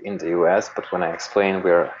expensive in the US. But when I explain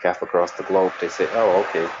we're half across the globe, they say, oh,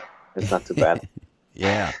 okay, it's not too bad.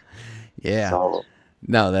 Yeah. So,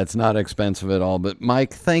 no, that's not expensive at all. But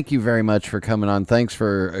Mike, thank you very much for coming on. Thanks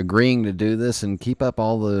for agreeing to do this, and keep up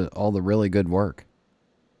all the really good work.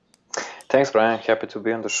 Thanks, Brian. Happy to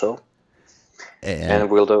be on the show. And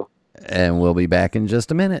we'll do. And we'll be back in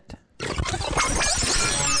just a minute.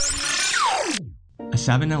 A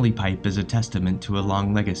Savinelli pipe is a testament to a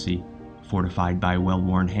long legacy, fortified by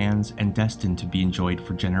well-worn hands and destined to be enjoyed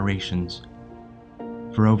for generations.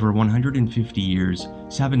 For over 150 years,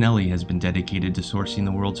 Savinelli has been dedicated to sourcing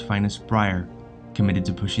the world's finest briar, committed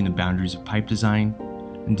to pushing the boundaries of pipe design,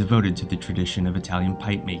 and devoted to the tradition of Italian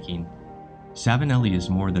pipe making. Savinelli is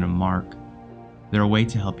more than a mark. They're a way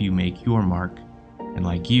to help you make your mark, and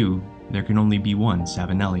like you, there can only be one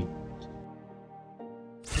Savinelli.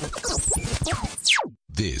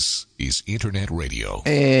 This is Internet Radio.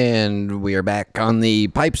 And we are back on the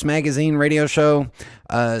Pipes Magazine radio show.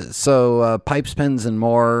 So Pipes, Pens, and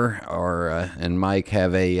More, and Mike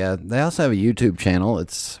have they also have a YouTube channel.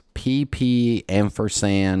 It's PP&M.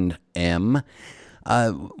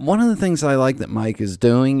 One of the things I like that Mike is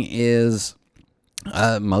doing is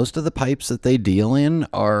most of the pipes that they deal in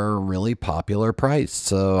are really popular priced.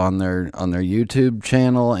 So on their YouTube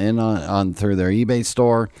channel and on through their eBay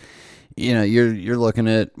store, you know, you're looking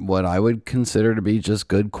at what I would consider to be just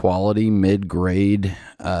good quality mid-grade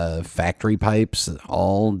factory pipes,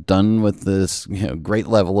 all done with this great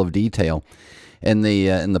level of detail, and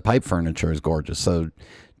the pipe furniture is gorgeous. So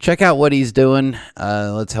check out what he's doing.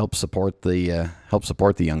 Let's help support the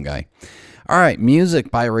young guy. All right,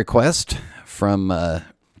 music by request from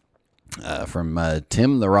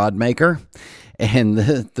Tim the Rod Maker, and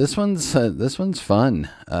this one's fun.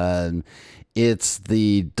 It's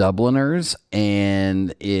the Dubliners,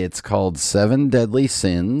 and it's called 7 Deadly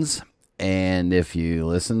Sins. And if you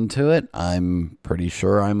listen to it, I'm pretty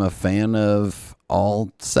sure I'm a fan of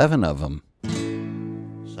all 7 of them.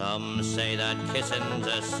 Some say that kissing's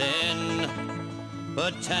a sin,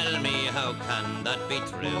 but tell me, how can that be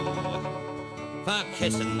true? For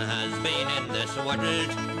kissing has been in this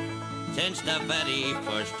world since the very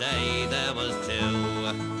first day there was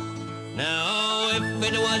 2. Now, if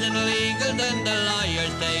it wasn't legal, then the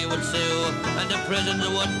lawyers, they would sue, and the prisons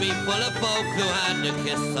would be full of folk who had a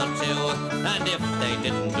kiss or 2. And if they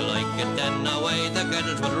didn't like it, then away the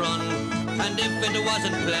girls would run, and if it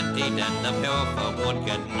wasn't plenty, then the pure folk would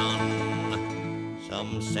get none.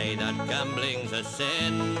 Some say that gambling's a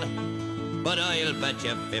sin, but I'll bet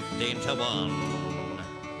you 15 to 1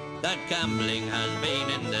 that gambling has been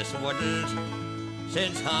in this world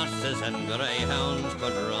since horses and greyhounds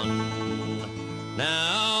could run.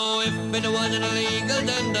 Now, if it wasn't illegal,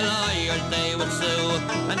 then the lawyers, they would sue,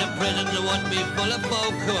 and the prisons would be full of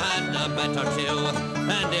folk who had a bet or two.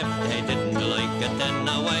 And if they didn't like it, then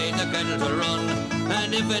away the girls would run.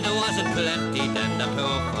 And if it wasn't plenty, then the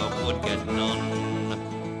poor folk would get none.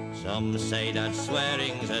 Some say that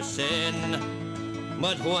swearing's a sin,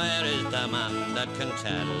 but where is the man that can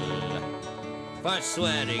tell? For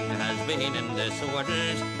swearing has been in this world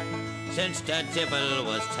since the devil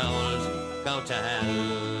was told, go to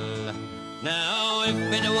hell. Now, if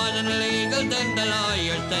it wasn't legal, then the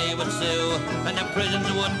lawyers, they would sue, and the prisons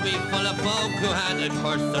would be full of folk who had a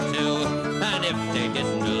curse or two. And if they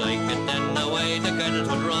didn't like it, then away the girls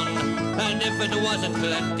would run. And if it wasn't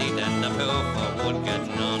plenty, then the poor folk would get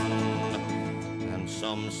none. And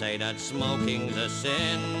some say that smoking's a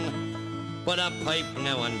sin, but a pipe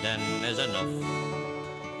now and then is enough.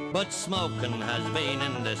 But smoking has been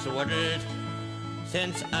in this world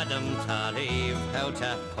since Adam taught Eve how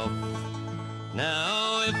to puff.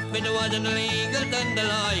 Now, if it wasn't legal, then the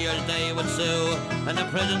lawyers, they would sue, and the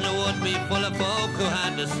prisons would be full of folk who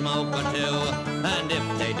had to smoke or two. And if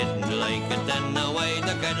they didn't like it, then away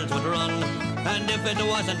the girls would run. And if it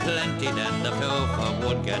wasn't plenty, then the poor folk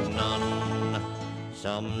would get none.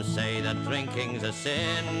 Some say that drinking's a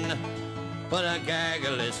sin, but a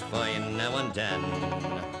gargle is fine now and then.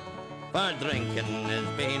 For drinking has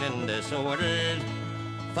been in this world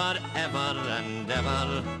forever and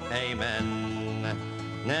ever, amen.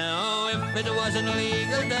 Now, if it wasn't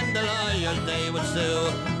legal, then the lawyers, they would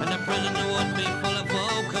sue, and the prisons would be full of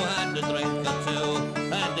folk who had to drink or two.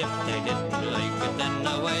 And if they didn't like it, then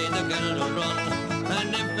away the girls would run.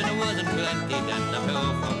 And if it wasn't plenty, then the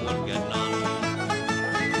poor folk would get none.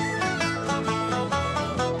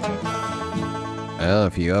 Well,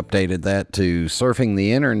 if you updated that to surfing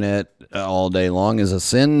the internet all day long is a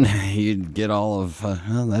sin, you'd get all of,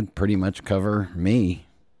 that'd pretty much cover me.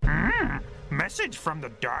 Message from the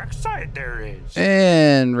dark side there is.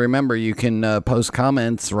 And remember, you can post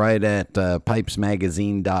comments right at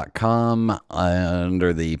PipesMagazine.com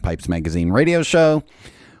under the Pipes Magazine radio show.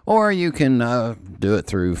 Or you can do it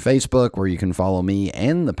through Facebook, where you can follow me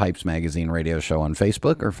and the Pipes Magazine radio show on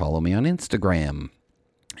Facebook, or follow me on Instagram.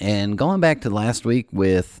 And going back to last week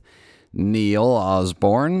with Neil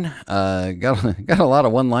Osborne, got a lot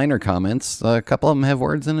of one-liner comments. A couple of them have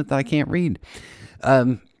words in it that I can't read.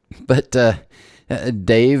 But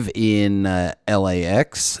Dave in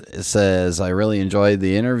LAX says, I really enjoyed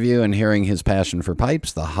the interview and hearing his passion for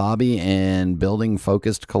pipes, the hobby, and building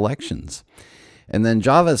focused collections. And then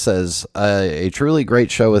Java says, a truly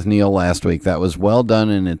great show with Neil last week. That was well done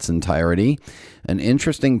in its entirety. An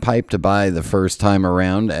interesting pipe to buy the first time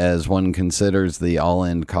around as one considers the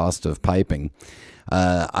all-in cost of piping.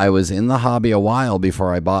 I was in the hobby a while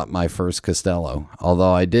before I bought my first Costello,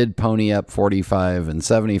 although I did pony up $45 and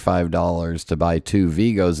 $75 to buy two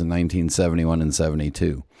Vigos in 1971 and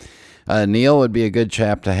 72. Neil would be a good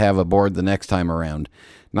chap to have aboard the next time around.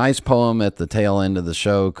 Nice poem at the tail end of the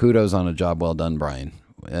show. Kudos on a job well done, Brian.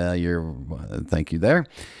 Thank you there.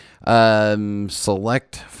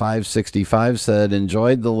 Select 565 said,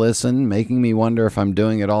 enjoyed the listen, making me wonder if I'm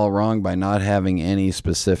doing it all wrong by not having any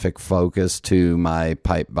specific focus to my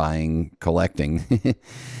pipe buying collecting.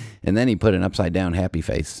 And then he put an upside down happy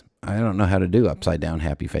face. I don't know how to do upside down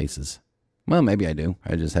happy faces. Well, maybe I do.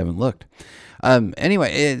 I just haven't looked.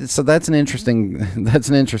 Anyway, so that's an interesting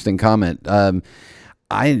comment.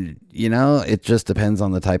 It just depends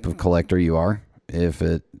on the type of collector you are. If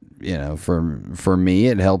it, for me,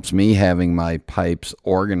 it helps me having my pipes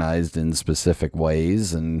organized in specific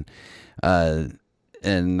ways. And I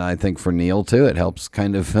think for Neil too, it helps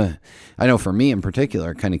kind of, I know for me in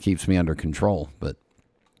particular, it kind of keeps me under control, but,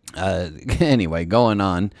 anyway, going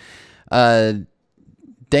on,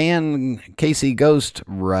 Dan Casey Ghost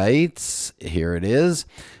writes, here it is,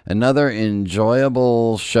 another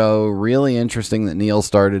enjoyable show, really interesting that Neil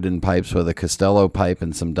started in pipes with a Costello pipe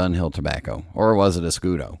and some Dunhill tobacco, or was it a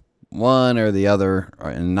Scudo? One or the other,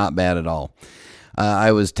 and not bad at all.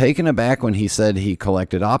 I was taken aback when he said he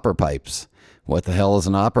collected opera pipes. What the hell is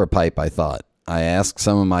an opera pipe, I thought. I asked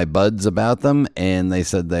some of my buds about them, and they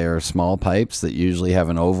said they are small pipes that usually have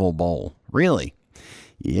an oval bowl. Really?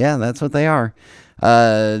 Yeah, that's what they are.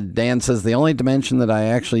 Dan says, the only dimension that I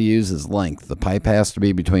actually use is length. The pipe has to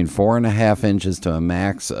be between 4.5 inches to a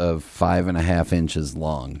max of 5.5 inches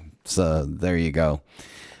long. So there you go.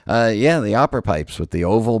 The opera pipes with the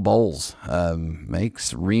oval bowls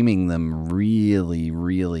makes reaming them really,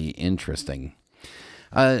 really interesting.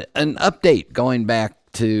 An update going back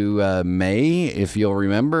to May, if you'll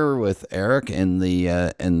remember, with Eric and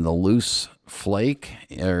the loose flake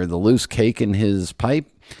or the loose cake in his pipe.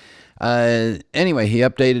 Anyway, he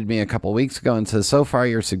updated me a couple weeks ago and says, so far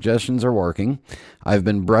your suggestions are working. I've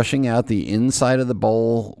been brushing out the inside of the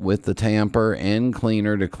bowl with the tamper and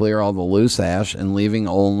cleaner to clear all the loose ash and leaving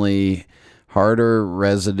only harder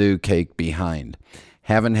residue cake behind.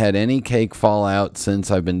 Haven't had any cake fall out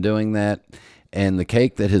since I've been doing that, and the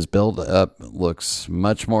cake that has built up looks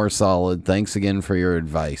much more solid. Thanks again for your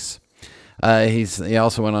advice. He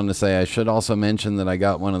also went on to say, I should also mention that I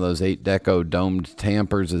got one of those 8 deco domed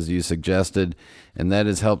tampers as you suggested, and that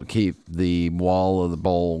has helped keep the wall of the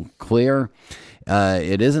bowl clear.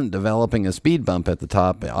 It isn't developing a speed bump at the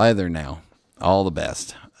top either now. All the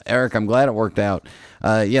best. Eric, I'm glad it worked out.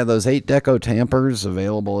 Those 8 deco tampers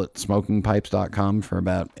available at smokingpipes.com for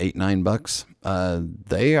about $8-9.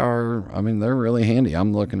 They're really handy.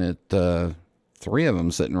 I'm looking at 3 of them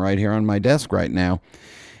sitting right here on my desk right now.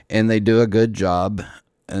 And they do a good job,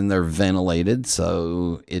 and they're ventilated,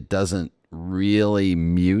 so it doesn't really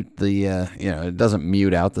mute the, it doesn't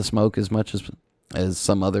mute out the smoke as much as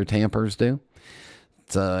some other tampers do.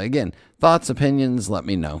 So again, thoughts, opinions, let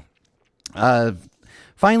me know.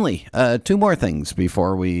 Finally, 2 more things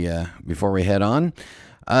before we head on.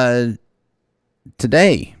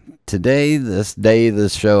 Today,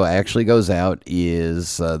 this show actually goes out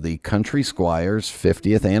is the Country Squire's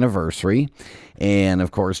 50th anniversary. And of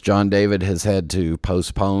course, John David has had to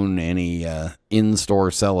postpone any in-store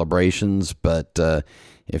celebrations. But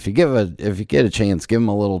if you get a chance, give him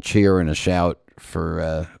a little cheer and a shout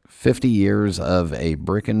for 50 years of a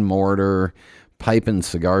brick and mortar pipe and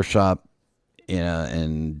cigar shop.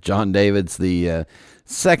 And John David's the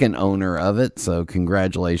second owner of it. So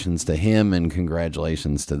congratulations to him and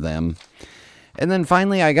congratulations to them. And then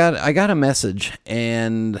finally, I got a message,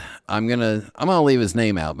 and I'm gonna leave his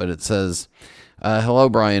name out, but it says, hello,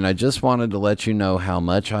 Brian. I just wanted to let you know how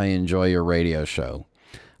much I enjoy your radio show.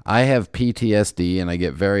 I have PTSD and I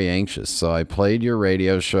get very anxious, so I played your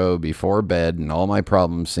radio show before bed and all my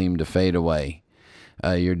problems seem to fade away.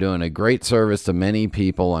 You're doing a great service to many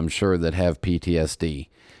people, I'm sure, that have PTSD.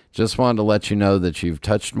 Just wanted to let you know that you've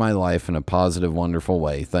touched my life in a positive, wonderful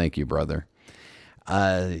way. Thank you, brother.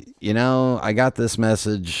 I got this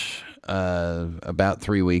message about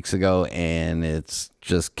 3 weeks ago, and it's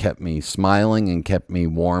just kept me smiling and kept me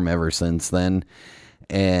warm ever since then.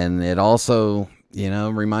 And it also,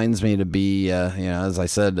 reminds me to be, as I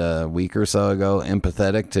said a week or so ago,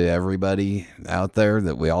 empathetic to everybody out there,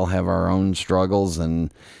 that we all have our own struggles.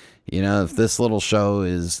 And, if this little show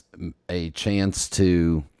is a chance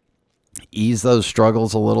to ease those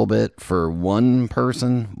struggles a little bit for one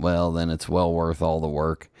person, well, then it's well worth all the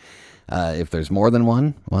work. If there's more than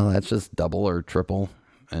one, well, that's just double or triple.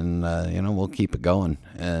 And, we'll keep it going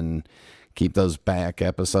and keep those back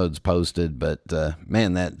episodes posted. But,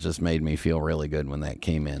 man, that just made me feel really good when that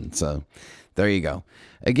came in. So there you go.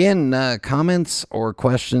 Again, comments or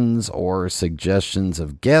questions or suggestions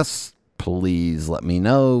of guests, please let me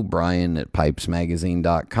know. Brian at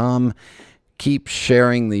PipesMagazine.com. Keep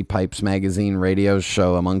sharing the Pipes Magazine radio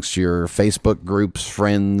show amongst your Facebook groups,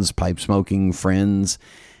 friends, pipe smoking friends,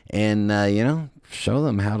 and, show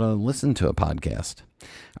them how to listen to a podcast.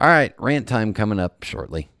 All right, rant time coming up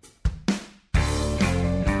shortly.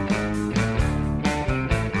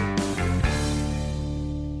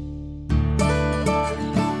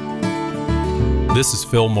 This is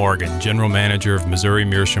Phil Morgan, General Manager of Missouri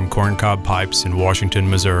Meerschaum Corncob Pipes in Washington,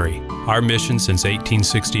 Missouri. Our mission since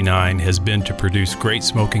 1869 has been to produce great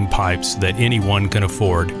smoking pipes that anyone can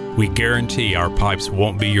afford. We guarantee our pipes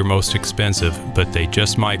won't be your most expensive, but they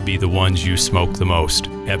just might be the ones you smoke the most.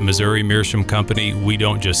 At Missouri Meerschaum Company, we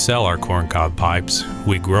don't just sell our corncob pipes.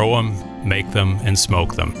 We grow them, make them, and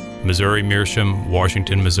smoke them. Missouri Meerschaum,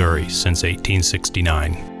 Washington, Missouri, since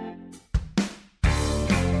 1869.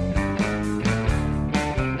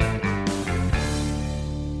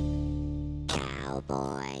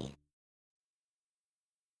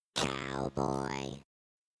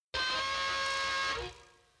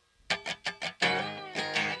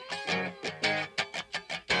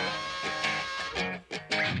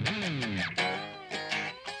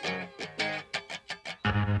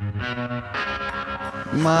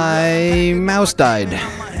 My mouse died.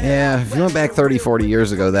 Yeah, if you went back 30, 40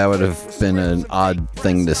 years ago, that would have been an odd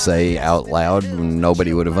thing to say out loud.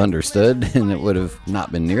 Nobody would have understood, and it would have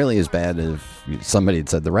not been nearly as bad if somebody had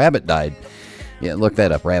said the rabbit died. Yeah, look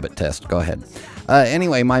that up, rabbit test. Go ahead.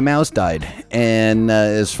 Anyway, my mouse died, and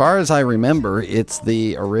as far as I remember, it's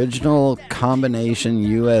the original combination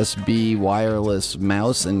USB wireless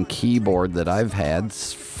mouse and keyboard that I've had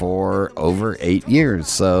for over 8 years.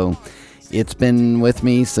 So it's been with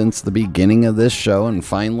me since the beginning of this show, and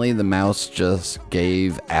finally the mouse just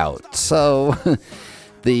gave out. So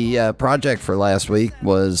the project for last week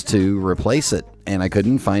was to replace it, and I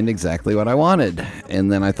couldn't find exactly what I wanted.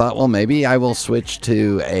 And then I thought, well, maybe I will switch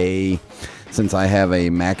to since I have a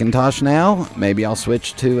Macintosh now, maybe I'll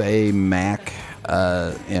switch to a Mac,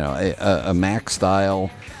 a Mac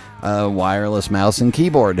style wireless mouse and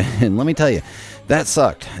keyboard. And let me tell you, that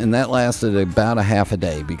sucked. And that lasted about a half a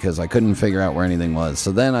day because I couldn't figure out where anything was.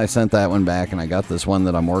 So then I sent that one back, and I got this one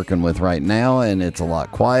that I'm working with right now, and it's a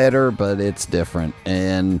lot quieter, but it's different.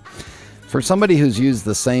 And for somebody who's used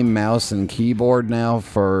the same mouse and keyboard now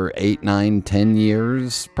for 8, 9, 10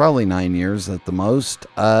 years, probably 9 years at the most,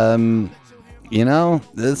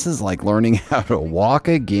 this is like learning how to walk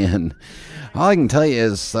again. All I can tell you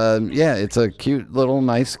is, it's a cute little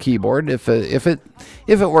nice keyboard. If it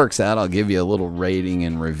works out, I'll give you a little rating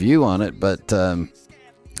and review on it. But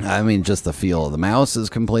just the feel of the mouse is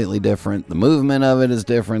completely different. The movement of it is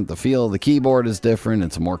different. The feel of the keyboard is different.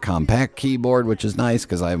 It's a more compact keyboard, which is nice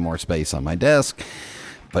because I have more space on my desk.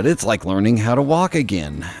 But it's like learning how to walk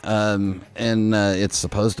again. It's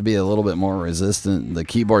supposed to be a little bit more resistant. The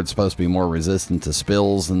keyboard's supposed to be more resistant to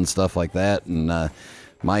spills and stuff like that. And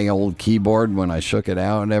my old keyboard, when I shook it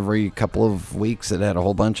out every couple of weeks, it had a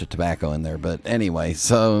whole bunch of tobacco in there. But anyway,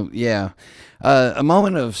 so yeah. A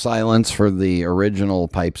moment of silence for the original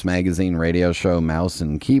Pipes Magazine radio show mouse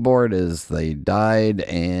and keyboard as they died,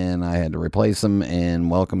 and I had to replace them, and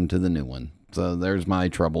welcome to the new one. So there's my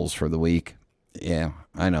troubles for the week. Yeah,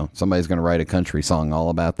 I know. Somebody's going to write a country song all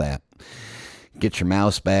about that. Get your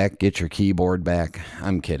mouse back. Get your keyboard back.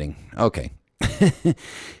 I'm kidding. Okay.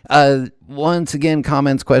 Once again,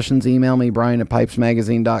 comments, questions, email me, Brian at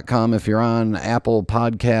PipesMagazine.com. If you're on Apple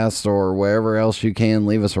Podcasts or wherever else you can,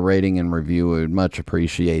 leave us a rating and review. We would much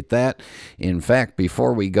appreciate that. In fact,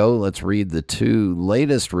 before we go, let's read the 2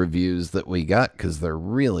 latest reviews that we got because they're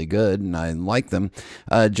really good and I like them.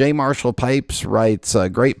 J. Marshall Pipes writes,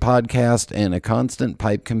 great podcast and a constant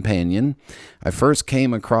pipe companion. I first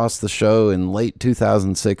came across the show in late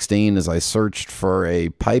 2016 as I searched for a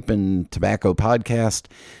pipe and tobacco podcast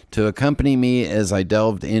to accompany me as I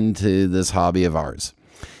delved into this hobby of ours.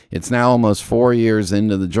 It's now almost 4 years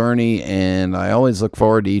into the journey, and I always look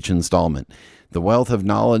forward to each installment. The wealth of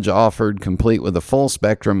knowledge offered, complete with a full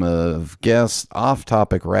spectrum of guests,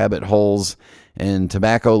 off-topic rabbit holes, and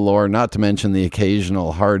tobacco lore, not to mention the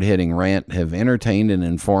occasional hard-hitting rant, have entertained and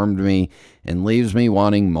informed me and leaves me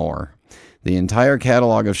wanting more. The entire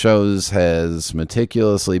catalog of shows has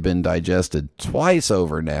meticulously been digested twice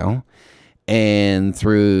over now, and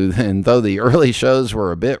though the early shows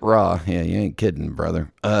were a bit raw, yeah, you ain't kidding,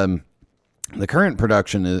 brother. The current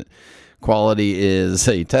production quality is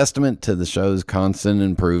a testament to the show's constant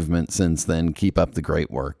improvement since then. Keep up the great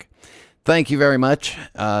work. Thank you very much.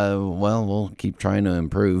 We'll keep trying to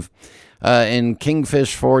improve. And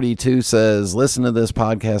Kingfish42 says, listen to this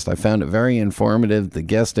podcast. I found it very informative. The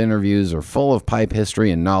guest interviews are full of pipe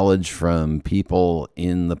history and knowledge from people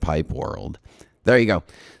in the pipe world. There you go.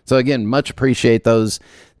 So again, much appreciate those.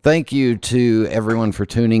 Thank you to everyone for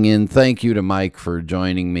tuning in. Thank you to Mike for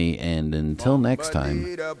joining me. And until next time.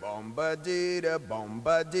 Until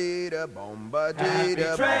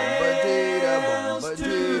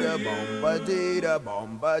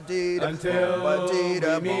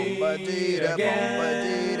we meet again.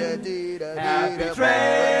 Happy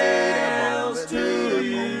trails to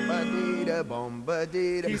you.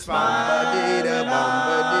 He's fine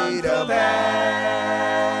until then.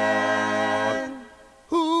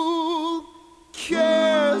 Who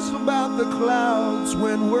cares about the clouds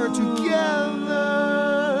when we're together?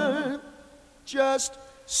 Just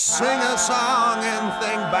sing a song and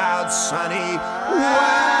think about sunny weather.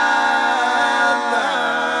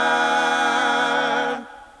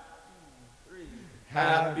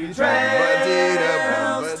 Happy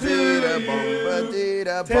trails to you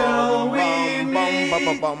till we meet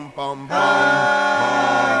again.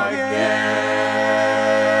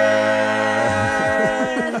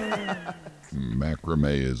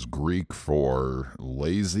 Macrame is Greek for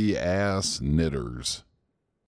lazy ass knitters.